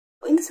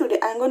this video,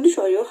 I am going to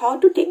show you how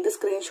to take the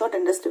screenshot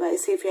in this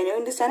device. If you are new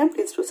in this channel,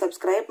 please do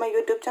subscribe my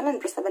YouTube channel and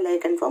press the bell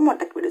icon for more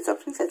tech videos.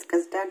 Let's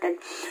get started.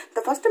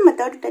 The first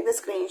method to take the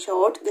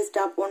screenshot, just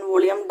tap on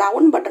volume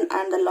down button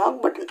and the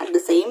lock button at the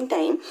same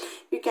time.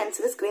 You can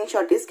see the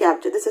screenshot is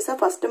captured. This is the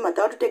first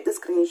method to take the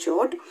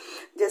screenshot.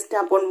 Just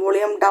tap on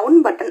volume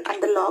down button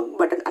and the lock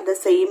button at the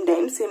same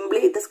time.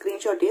 Simply the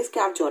screenshot is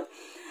captured.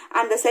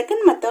 And the second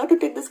method to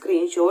take the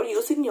screenshot,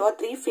 using your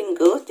 3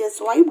 fingers, just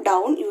swipe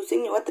down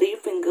using your 3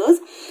 fingers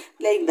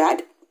like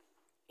that.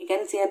 You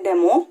can see a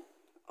demo.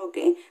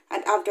 Okay,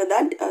 and after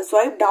that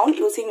swipe down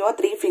using your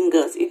 3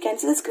 fingers. You can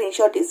see the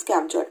screenshot is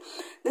captured.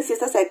 This is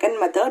the second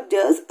method.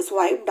 Just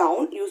swipe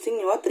down using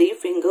your 3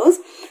 fingers.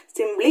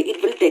 Simply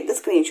it will take the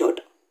screenshot.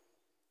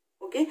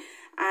 Okay,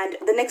 and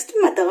the next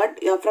method,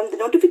 from the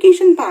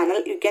notification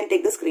panel, you can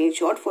take the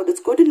screenshot. For this,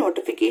 go to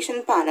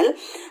notification panel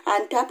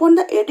and tap on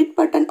the edit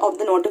button of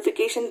the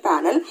notification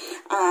panel,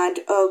 and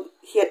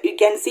here you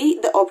can see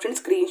the option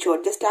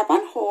screenshot. Just tap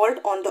and hold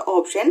on the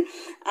option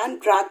and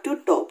drag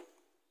to top.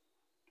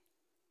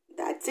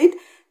 That's it.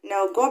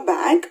 Now go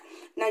back.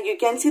 Now you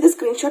can see the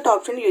screenshot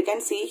option. You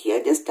can see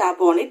here. Just tap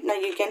on it. Now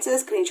you can see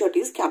the screenshot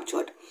is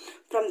captured.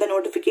 From the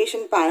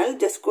notification panel,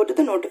 just go to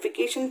the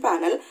notification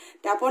panel,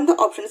 tap on the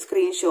option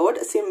screenshot.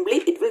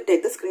 Simply it will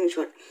take the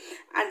screenshot.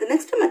 And the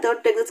next method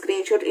to take the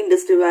screenshot in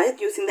this device,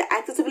 using the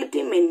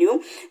accessibility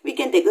menu, we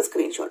can take the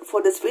screenshot.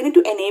 For this, we need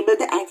to enable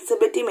the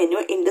accessibility menu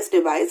in this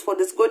device. For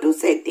this, go to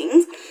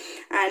settings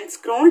and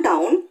scroll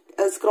down,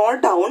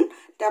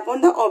 tap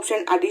on the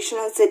option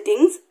additional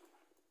settings.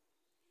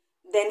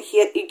 Then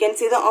here you can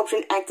see the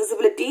option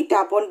accessibility.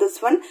 Tap on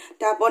this one,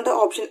 tap on the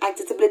option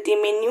accessibility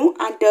menu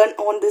and turn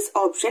on this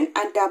option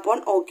and tap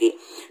on OK.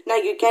 Now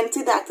you can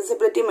see the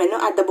accessibility menu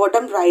at the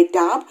bottom right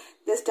tab.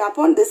 Just tap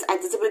on this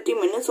accessibility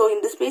menu. So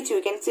in this page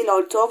you can see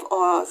lots of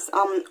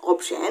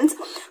options.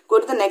 Go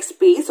to the next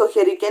page. So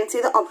here you can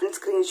see the option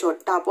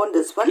screenshot. Tap on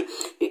this one.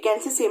 You can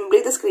see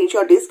simply the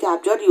screenshot is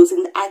captured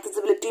using the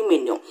accessibility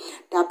menu.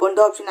 Tap on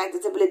the option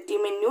accessibility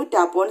menu.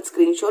 Tap on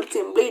screenshot.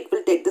 Simply it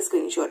will take the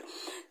screenshot.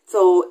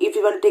 So if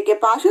you want to take a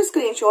partial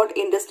screenshot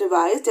in this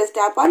device, just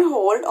tap and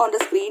hold on the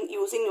screen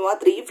using your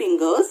 3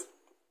 fingers.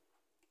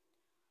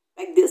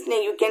 Like this. Now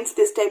you can see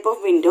this type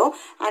of window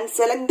and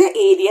select the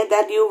area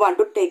that you want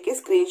to take a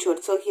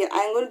screenshot. So here I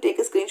am going to take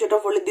a screenshot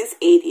of only this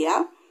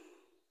area.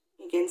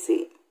 You can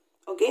see.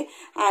 Okay,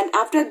 and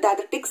after that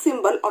the tick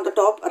symbol on the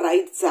top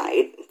right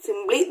side,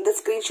 simply the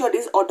screenshot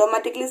is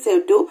automatically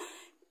saved to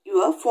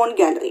your phone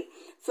gallery.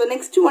 So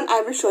next one,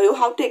 I will show you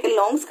how to take a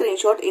long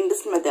screenshot in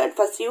this method.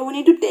 First, you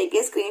need to take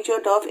a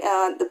screenshot of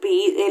the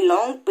page, a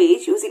long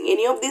page, using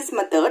any of this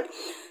method.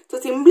 So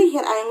simply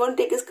here I am going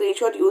to take a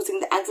screenshot using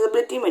the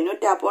accessibility menu.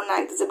 Tap on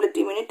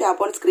accessibility menu, tap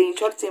on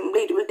screenshot.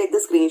 Simply it will take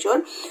the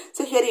screenshot.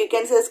 So here you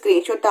can see the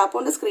screenshot. Tap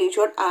on the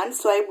screenshot and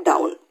swipe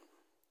down.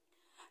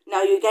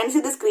 Now you can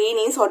see the screen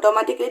is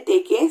automatically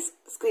take a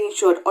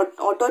screenshot.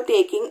 Auto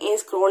taking a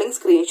scrolling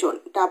screenshot.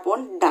 Tap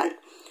on done.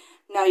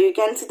 Now you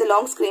can see the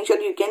long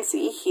screenshot you can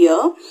see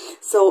here.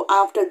 So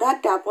after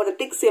that, tap on the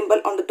tick symbol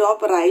on the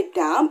top right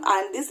tab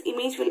and this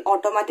image will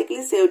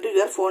automatically save to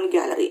your phone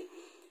gallery.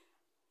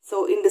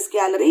 So in this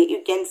gallery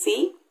you can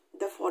see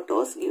the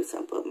photos. Give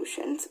some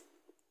permissions.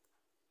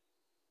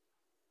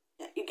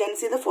 You can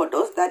see the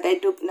photos that I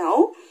took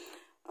now.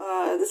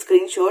 The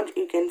screenshot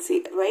you can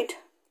see, right?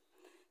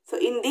 So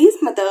in these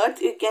methods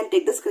you can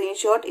take the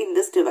screenshot in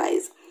this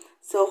device.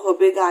 So hope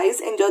you guys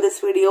enjoy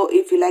this video.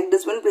 If you like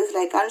this one, please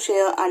like and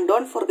share, and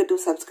don't forget to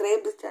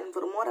subscribe this channel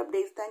for more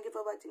updates. Thank you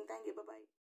for watching. Thank you. Bye bye.